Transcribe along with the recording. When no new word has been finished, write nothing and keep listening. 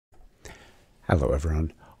Hello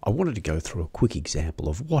everyone. I wanted to go through a quick example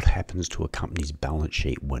of what happens to a company's balance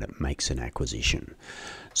sheet when it makes an acquisition.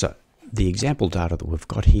 So the example data that we've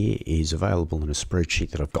got here is available in a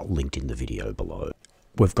spreadsheet that I've got linked in the video below.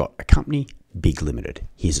 We've got a company, Big Limited.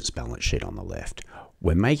 Here's its balance sheet on the left.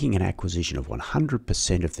 We're making an acquisition of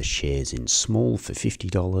 100% of the shares in Small for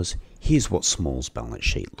 $50. Here's what Small's balance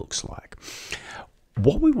sheet looks like.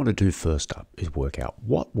 What we want to do first up is work out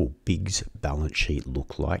what will Big's balance sheet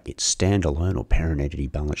look like, its standalone or parent entity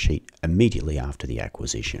balance sheet, immediately after the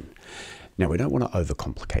acquisition. Now, we don't want to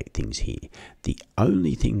overcomplicate things here. The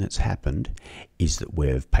only thing that's happened is that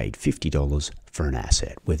we've paid $50 for an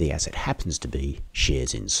asset, where the asset happens to be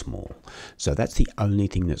shares in Small. So that's the only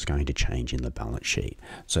thing that's going to change in the balance sheet.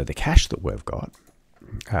 So the cash that we've got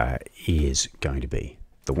is going to be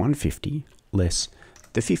the 150 less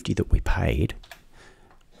the 50 that we paid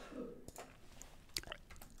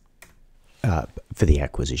for the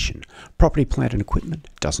acquisition. Property, plant and equipment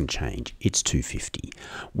doesn't change. It's 250.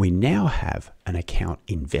 We now have an account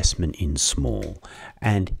investment in Small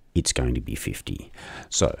and it's going to be 50.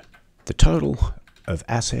 So the total of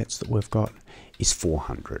assets that we've got is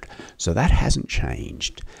 400. So that hasn't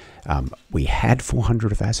changed. We had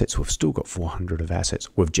 400 of assets. We've still got 400 of assets.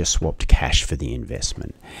 We've just swapped cash for the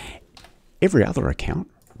investment. Every other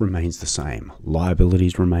account remains the same.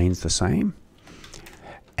 Liabilities remains the same.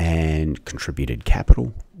 And contributed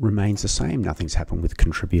capital remains the same. Nothing's happened with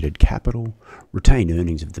contributed capital. Retained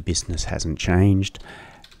earnings of the business hasn't changed.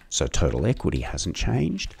 So total equity hasn't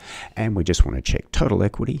changed. And we just want to check total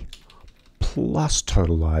equity plus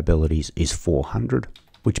total liabilities is 400,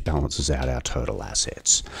 which balances out our total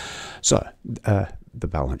assets. So the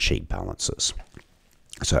balance sheet balances.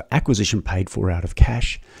 So acquisition paid for out of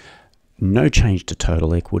cash. No change to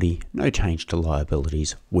total equity, no change to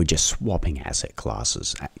liabilities. We're just swapping asset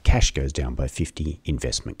classes. Cash goes down by 50,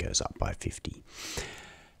 investment goes up by 50.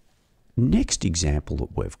 Next example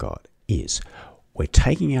that we've got is we're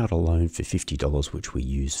taking out a loan for $50, which we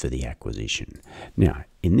use for the acquisition. Now,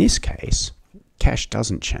 in this case, cash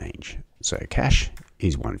doesn't change. So cash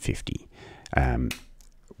is 150.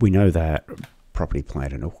 We know that property,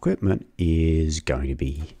 plant and equipment is going to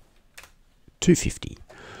be 250.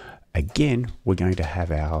 Again, we're going to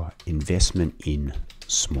have our investment in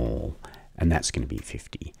Small, and that's going to be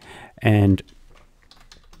 50. And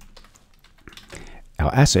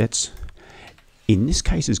our assets, in this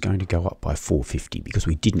case, is going to go up by 450 because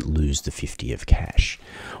we didn't lose the 50 of cash.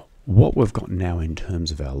 What we've got now in terms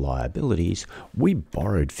of our liabilities, we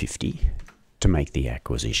borrowed 50 to make the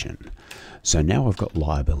acquisition. So now we've got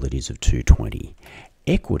liabilities of 220.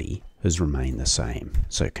 Equity has remained the same.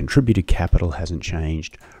 So contributed capital hasn't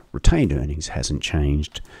changed. Retained earnings hasn't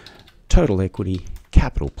changed. Total equity,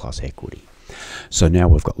 capital plus equity. So now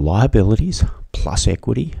we've got liabilities plus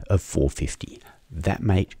equity of 450. That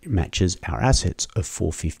matches our assets of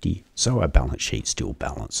 450, so our balance sheet still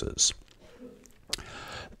balances.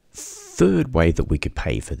 Third way that we could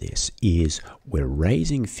pay for this is we're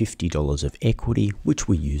raising $50 of equity, which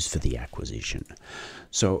we use for the acquisition.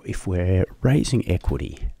 So if we're raising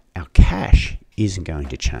equity, our cash isn't going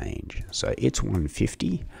to change. So it's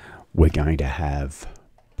 150. We're going to have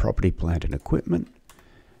property, plant and equipment,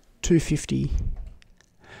 250.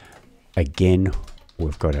 Again,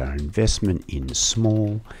 we've got our investment in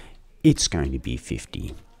Small. It's going to be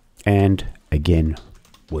 50. And again,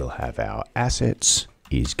 we'll have our assets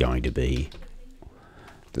is going to be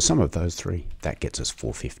the sum of those three. That gets us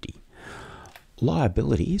 450.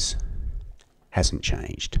 Liabilities hasn't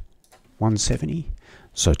changed. 170.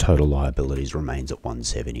 So total liabilities remains at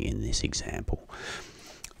 170 in this example.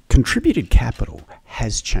 Contributed capital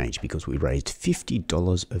has changed because we raised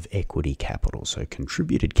 $50 of equity capital. So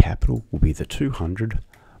contributed capital will be the 200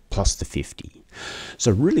 plus the 50.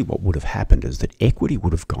 So really what would have happened is that equity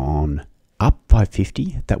would have gone up by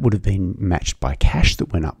 50. That would have been matched by cash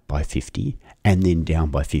that went up by 50 and then down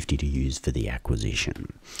by 50 to use for the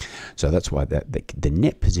acquisition. So that's why the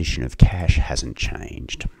net position of cash hasn't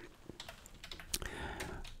changed.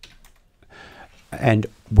 And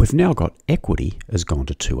we've now got equity has gone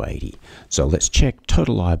to 280. So let's check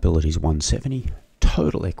total liabilities 170,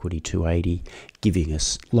 total equity 280, giving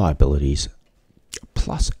us liabilities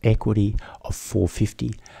plus equity of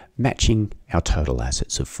 450, matching our total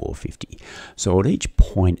assets of 450. So at each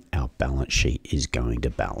point, our balance sheet is going to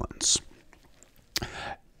balance.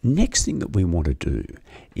 Next thing that we want to do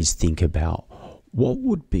is think about what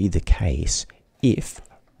would be the case if,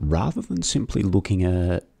 rather than simply looking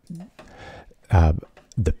at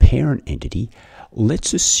the parent entity,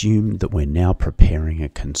 Let's assume that we're now preparing a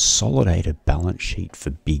consolidated balance sheet for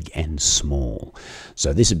big and small.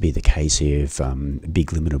 So this would be the case here if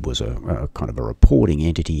Big Limited was a kind of a reporting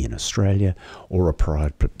entity in Australia, or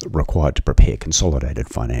required to prepare consolidated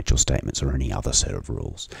financial statements or any other set of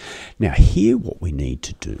rules. Now here what we need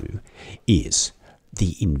to do is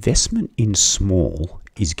the investment in small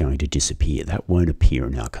is going to disappear. That won't appear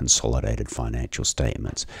in our consolidated financial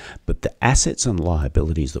statements, but the assets and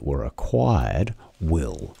liabilities that were acquired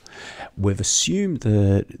will. We've assumed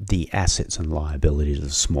that the assets and liabilities of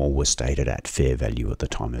the small were stated at fair value at the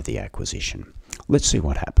time of the acquisition. Let's see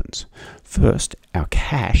what happens. First, our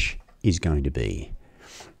cash is going to be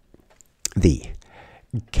the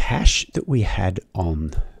cash that we had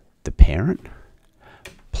on the parent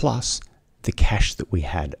plus the cash that we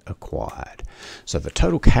had acquired. So the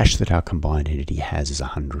total cash that our combined entity has is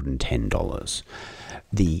 $110.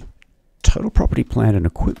 The total property, plant and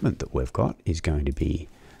equipment that we've got is going to be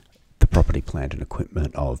the property, plant and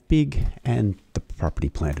equipment of big and the property,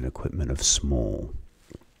 plant and equipment of small.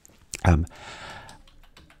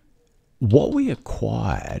 What we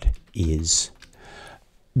acquired is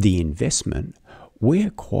the investment. We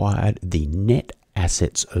acquired the net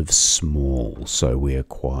assets of small. So we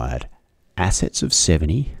acquired assets of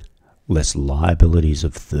 70 less liabilities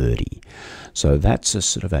of 30. So that's a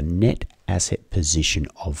sort of a net asset position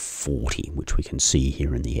of 40, which we can see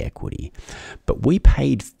here in the equity. But we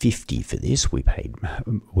paid 50 for this. We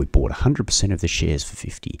bought 100% of the shares for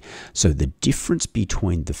 50. So the difference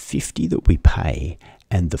between the 50 that we pay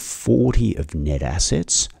and the 40 of net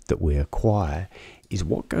assets that we acquire is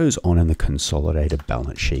what goes on in the consolidated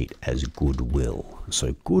balance sheet as goodwill.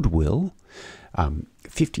 So goodwill,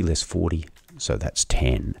 50 less 40, so that's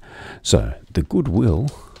 10. So the goodwill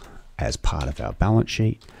as part of our balance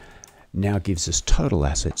sheet now gives us total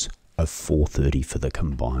assets of 430 for the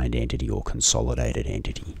combined entity or consolidated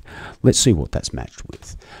entity. Let's see what that's matched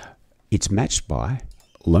with. It's matched by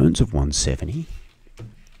loans of 170,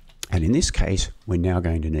 and in this case we're now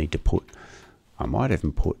going to need to put, I might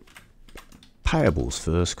even put payables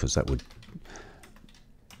first, because that would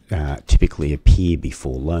typically appear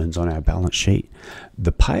before loans on our balance sheet.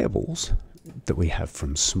 The payables that we have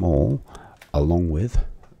from small, along with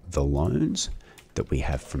the loans that we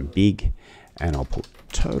have from big, and I'll put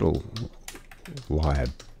total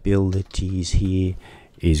liabilities here,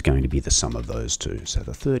 is going to be the sum of those two. So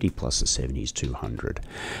the 30 plus the 70 is 200.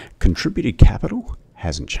 Contributed capital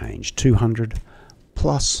hasn't changed. 200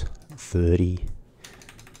 plus 30,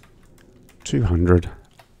 200.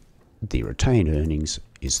 The retained earnings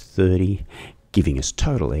is 30, giving us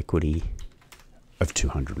total equity of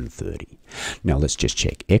 230. Now let's just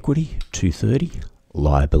check. Equity 230,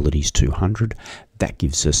 liabilities 200. That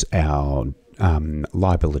gives us our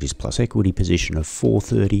liabilities plus equity position of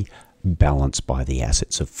 430, balanced by the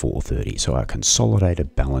assets of 430. So our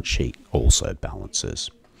consolidated balance sheet also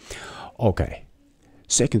balances. Okay.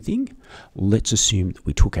 Second thing, let's assume that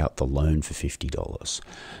we took out the loan for $50.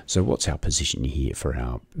 So what's our position here for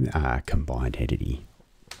our combined entity?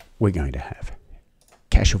 We're going to have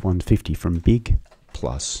cash of 150 from big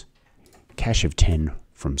plus cash of 10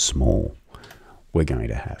 from small. We're going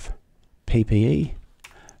to have PPE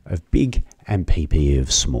of big and PPE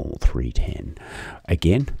of small, 310.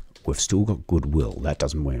 Again, we've still got goodwill. That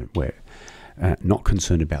doesn't, we're not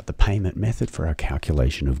concerned about the payment method for our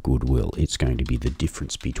calculation of goodwill. It's going to be the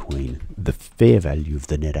difference between the fair value of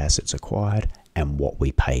the net assets acquired and what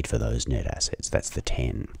we paid for those net assets. That's the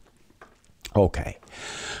 10. Okay.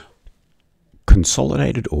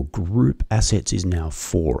 Consolidated or group assets is now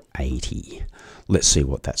 480. Let's see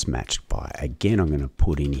what that's matched by. Again, I'm going to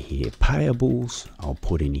put in here payables, I'll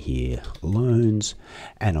put in here loans,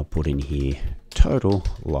 and I'll put in here total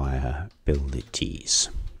liabilities.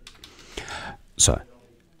 So,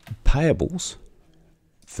 payables,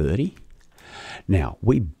 30. Now,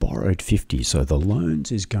 we borrowed 50, so the loans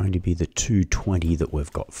is going to be the 220 that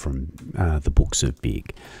we've got from the books of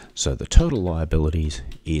big. So the total liabilities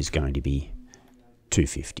is going to be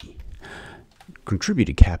 250.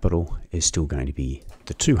 Contributed capital is still going to be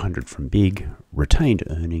the 200 from big, retained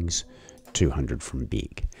earnings, 200 from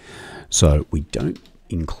big. So we don't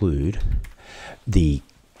include the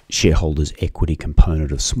shareholders' equity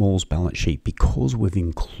component of small's balance sheet because we've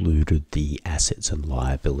included the assets and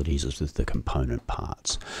liabilities as the component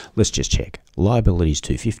parts. Let's just check. Liabilities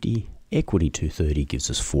 250, equity 230 gives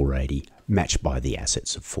us 480, matched by the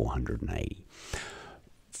assets of 480.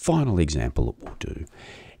 Final example that we'll do.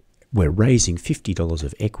 We're raising $50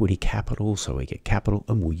 of equity capital, so we get capital,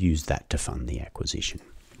 and we'll use that to fund the acquisition.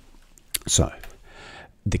 So,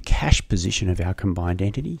 the cash position of our combined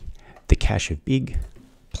entity, the cash of big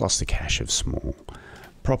plus the cash of small.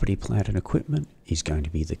 Property, plant and equipment is going to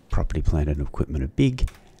be the property, plant and equipment of big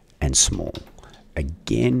and small.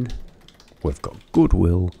 Again, we've got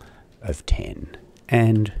goodwill of 10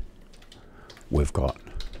 and we've got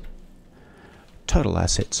total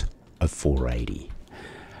assets of 480.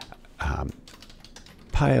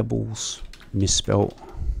 Payables, misspelt.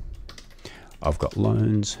 I've got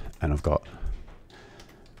loans and I've got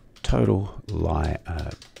total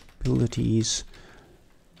liabilities.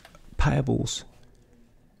 Payables,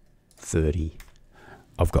 30.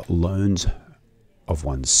 I've got loans of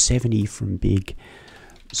 170 from big.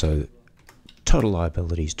 So total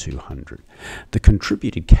liabilities, 200. The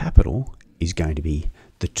contributed capital is going to be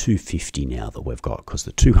the 250 now that we've got, because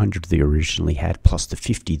the 200 they originally had plus the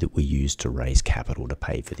 50 that we used to raise capital to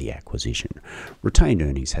pay for the acquisition. Retained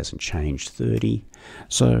earnings hasn't changed, 30.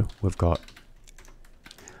 So we've got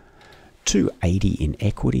 280 in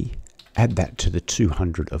equity. Add that to the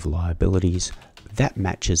 200 of liabilities. That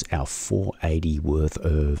matches our 480 worth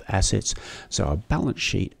of assets. So our balance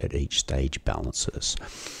sheet at each stage balances.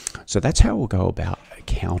 So that's how we'll go about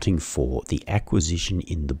accounting for the acquisition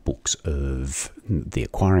in the books of the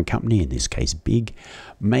acquiring company, in this case big,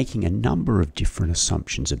 making a number of different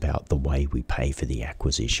assumptions about the way we pay for the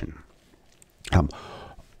acquisition.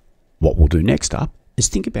 What we'll do next up is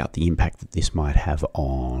think about the impact that this might have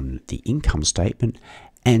on the income statement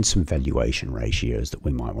and some valuation ratios that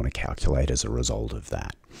we might want to calculate as a result of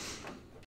that.